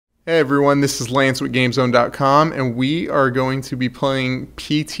Hey everyone, this is Lance with GameZone.com, and we are going to be playing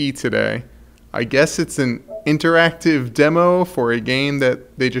PT today. I guess it's an interactive demo for a game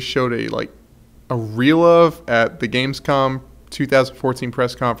that they just showed a reel of at the Gamescom 2014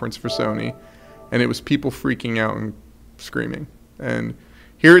 press conference for Sony, and it was people freaking out and screaming. And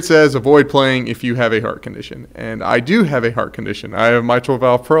here it says, avoid playing if you have a heart condition. And I do have a heart condition. I have mitral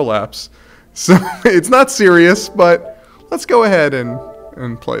valve prolapse. So it's not serious, but let's go ahead and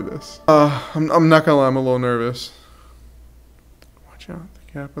play this. I'm not gonna lie, I'm a little nervous. Watch out, the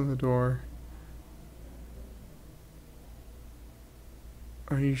gap in the door.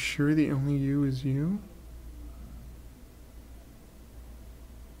 Are you sure the only you is you?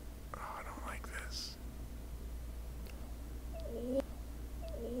 Oh, I don't like this.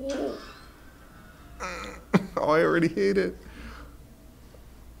 Oh, I already hate it.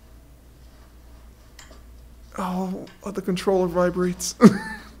 Oh, the controller vibrates.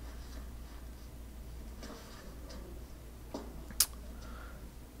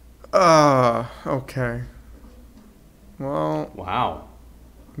 Okay. Well, wow.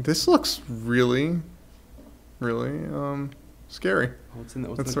 This looks really scary. That's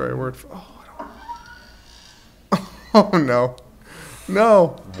the right word for, oh no.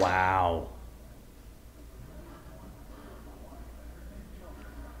 No. Wow.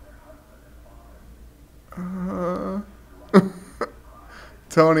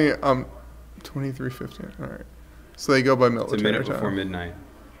 Tony, 23:15. All right. So they go by military It's a minute time. before midnight.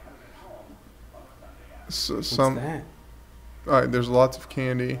 So, What's that? All right. There's lots of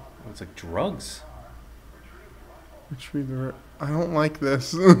candy. Oh, it's like drugs. Retrieve the. I don't like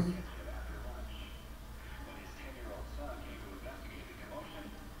this.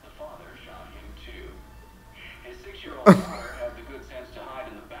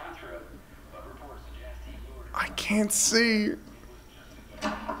 I can't see.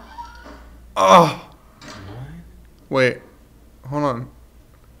 Oh. What? Wait. Hold on.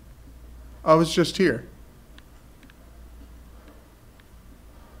 I was just here.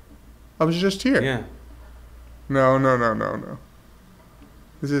 I was just here. Yeah. No.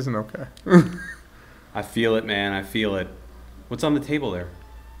 This isn't okay. I feel it, man. I feel it. What's on the table there?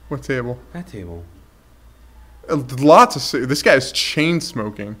 What table? That table. Lots of. This guy's chain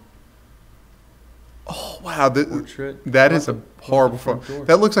smoking. Oh wow! That is a horrible photo.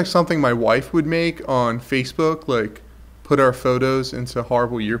 That looks like something my wife would make on Facebook. Like, put our photos into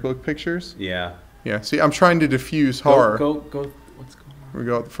horrible yearbook pictures. Yeah. Yeah. See, I'm trying to diffuse horror. Go. What's going on? We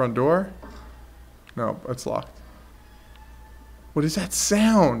go out the front door. No, it's locked. What is that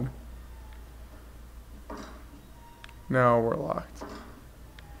sound? No, we're locked.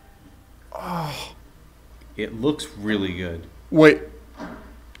 Oh. It looks really good. Wait.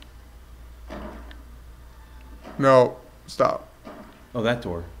 No, stop. Oh, that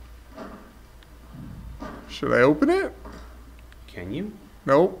door. Should I open it? Can you?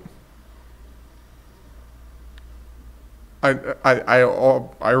 Nope. I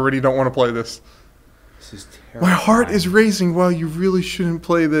already don't want to play this. This is terrible. My heart is racing. Well, you really shouldn't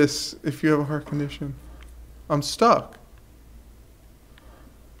play this if you have a heart condition. I'm stuck.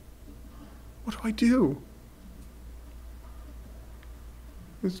 What do I do?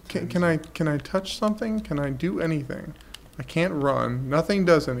 Can I touch something? Can I do anything? I can't run. Nothing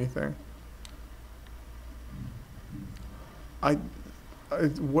does anything.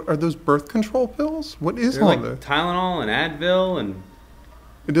 What are those birth control pills? What is They're all like this? Tylenol and Advil and.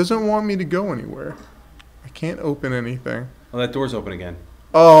 It doesn't want me to go anywhere. I can't open anything. Oh, that door's open again.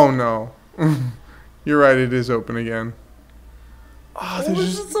 Oh no. You're right, it is open again. Oh,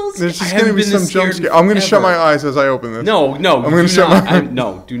 there's just going to be some jump scare. I'm going to shut my eyes as I open this. No, I'm going to shut my eyes.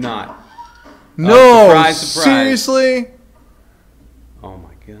 No, do not. No, surprise, surprise. Seriously? Oh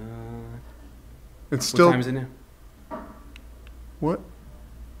my god. It's still. What time is it now? What?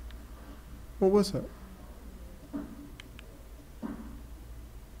 What was that?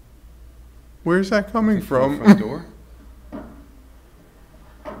 Where's that coming from? The front door?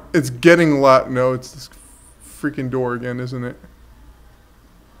 It's getting loud. No, it's this freaking door again, isn't it?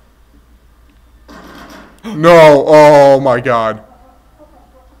 No! Oh my god.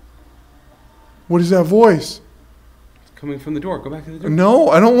 What is that voice? It's coming from the door. Go back to the door. No,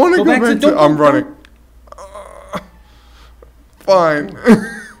 I don't want to go back to the door. I'm running. Fine.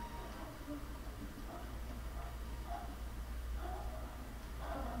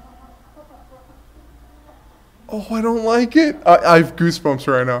 Oh, I don't like it. I have goosebumps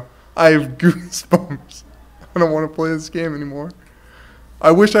right now. I have goosebumps. I don't want to play this game anymore. I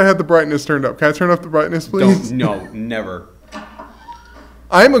wish I had the brightness turned up. Can I turn up the brightness, please? No, never.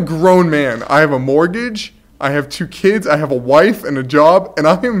 I'm a grown man. I have a mortgage. I have 2 kids. I have a wife and a job, and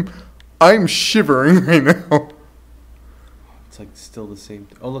I'm shivering right now. It's like still the same.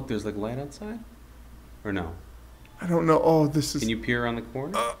 Oh, look, there's like light outside? Or no? I don't know. Oh, this is... Can you peer around the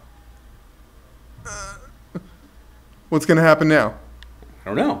corner? What's going to happen now? I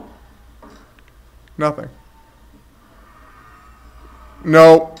don't know. Nothing.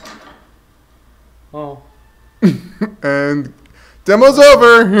 No. Oh. And demo's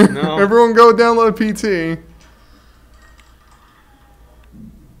over. No. Everyone go download PT.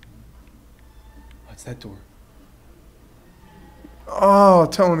 What's that door? Oh,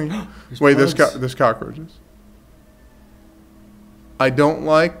 Tony. Wait, bugs. there's cockroaches. I don't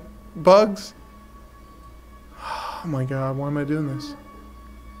like bugs. Oh my god, why am I doing this?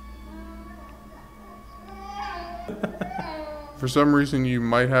 For some reason, you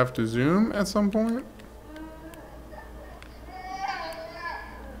might have to zoom at some point.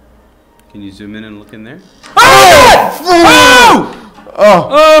 Can you zoom in and look in there? Oh!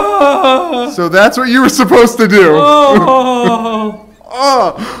 Oh! So that's what you were supposed to do. Oh!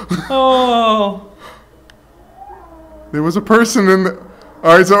 Oh! Oh! There was a person in the...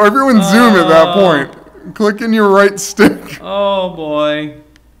 Alright, so everyone zoom at that point. Click in your right stick. Oh boy.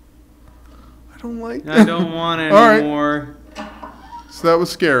 I don't like that. I don't want it All right. anymore. So that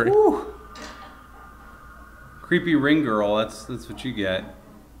was scary. Whew. Creepy ring girl, that's what you get.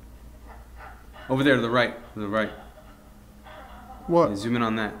 Over there to the right. To the right. What? Yeah, zoom in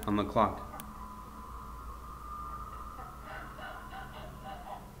on that, on the clock.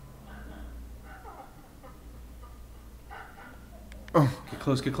 Oh. Get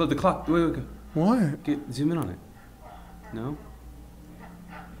close, the clock. Wait. What? Zoom in on it. No?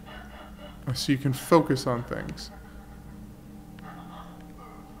 Oh, so you can focus on things.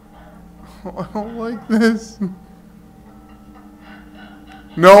 Oh, I don't like this.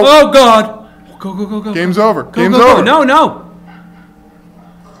 No. Oh god! Go. Game's over. Go, Game's go. over. No!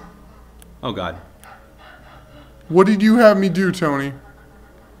 Oh god. What did you have me do, Tony?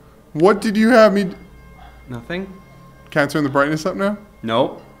 What did you have me... Nothing? Can I turn the brightness up now?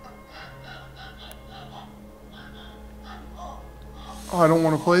 Nope. Oh, I don't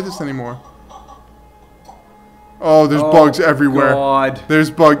want to play this anymore. Oh, there's bugs everywhere. God. There's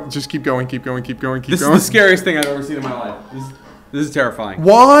bugs. Just keep going, keep going. This is the scariest thing I've ever seen in my life. This is terrifying.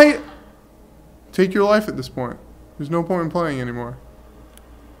 Why? Take your life at this point. There's no point in playing anymore.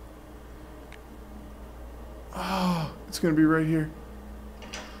 Oh, it's going to be right here.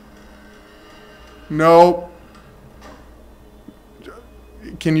 No.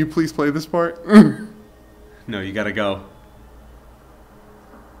 Can you please play this part? No, you gotta go.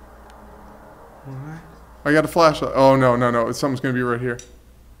 What? I got a flashlight. Oh, no. Something's going to be right here.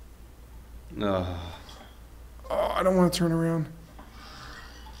 Ugh. Oh, I don't want to turn around.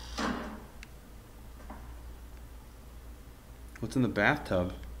 What's in the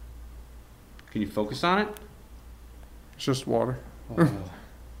bathtub? Can you focus on it? It's just water.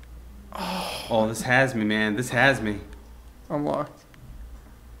 Oh, this has me, man. This has me. I'm locked.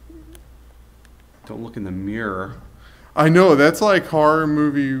 Don't look in the mirror. I know. That's like horror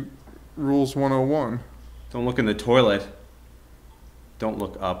movie rules 101. Don't look in the toilet. Don't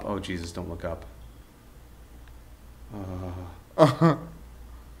look up. Oh, Jesus, don't look up. I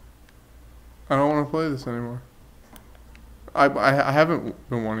don't want to play this anymore. I haven't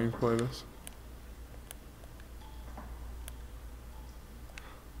been wanting to play this.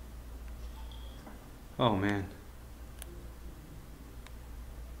 Oh, man.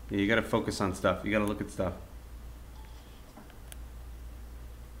 Yeah, you gotta focus on stuff. You gotta look at stuff.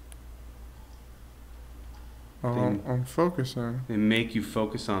 I'm focusing. They make you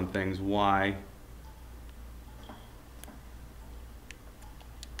focus on things. Why?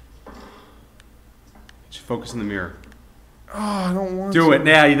 Just focus in the mirror. Oh, I don't want to. Do it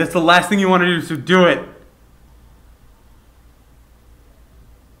now. That's the last thing you want to do, so do it.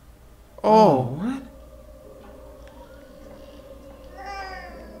 Oh. What?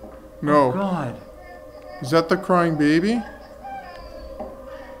 No. Oh, God. Is that the crying baby?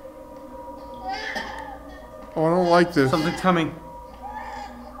 Oh, I don't like this. Something's coming.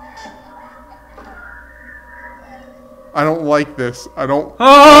 I don't like this. I don't.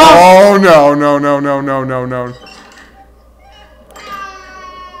 Oh! Oh, no.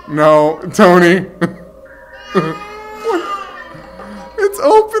 No, Tony. It's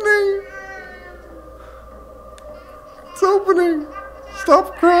opening. It's opening.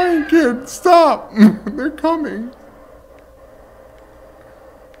 Stop crying, kid. Stop. They're coming.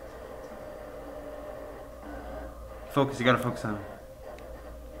 Focus. You gotta focus on it.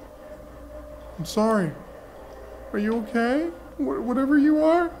 I'm sorry. Are you okay? Whatever you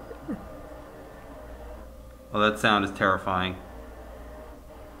are? Oh, that sound is terrifying.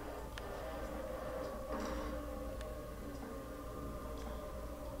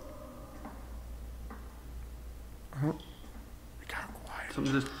 I got quiet.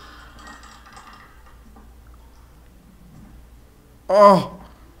 Something just. Oh!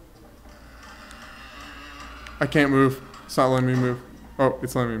 I can't move. It's not letting me move. Oh,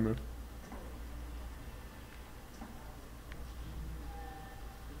 it's letting me move.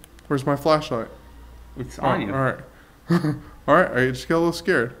 Where's my flashlight? It's on you. Alright. Alright, I just got a little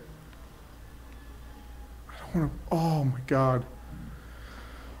scared. I don't want to. Oh my god.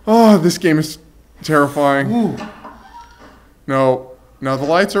 Oh, this game is terrifying. Ooh. No. Now the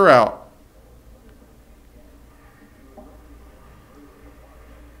lights are out.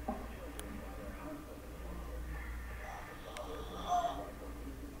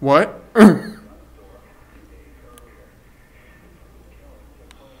 What?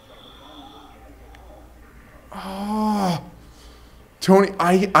 Oh, Tony,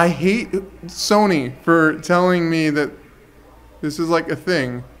 I hate Sony for telling me that this is like a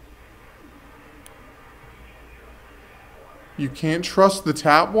thing. You can't trust the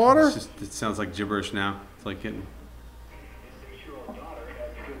tap water? It sounds like gibberish now. It's like getting.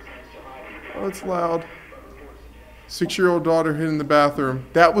 Oh, it's loud. 6-year-old daughter hid in the bathroom.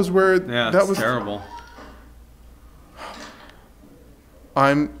 That was where. Yeah, that it's was terrible.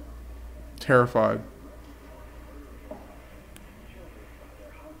 I'm terrified.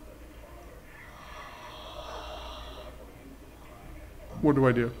 What do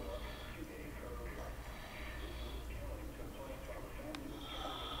I do?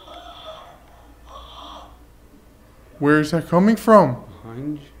 Where is that coming from?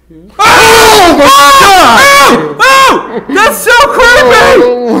 Behind you? Oh my god! Oh! That's so creepy!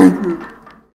 Oh,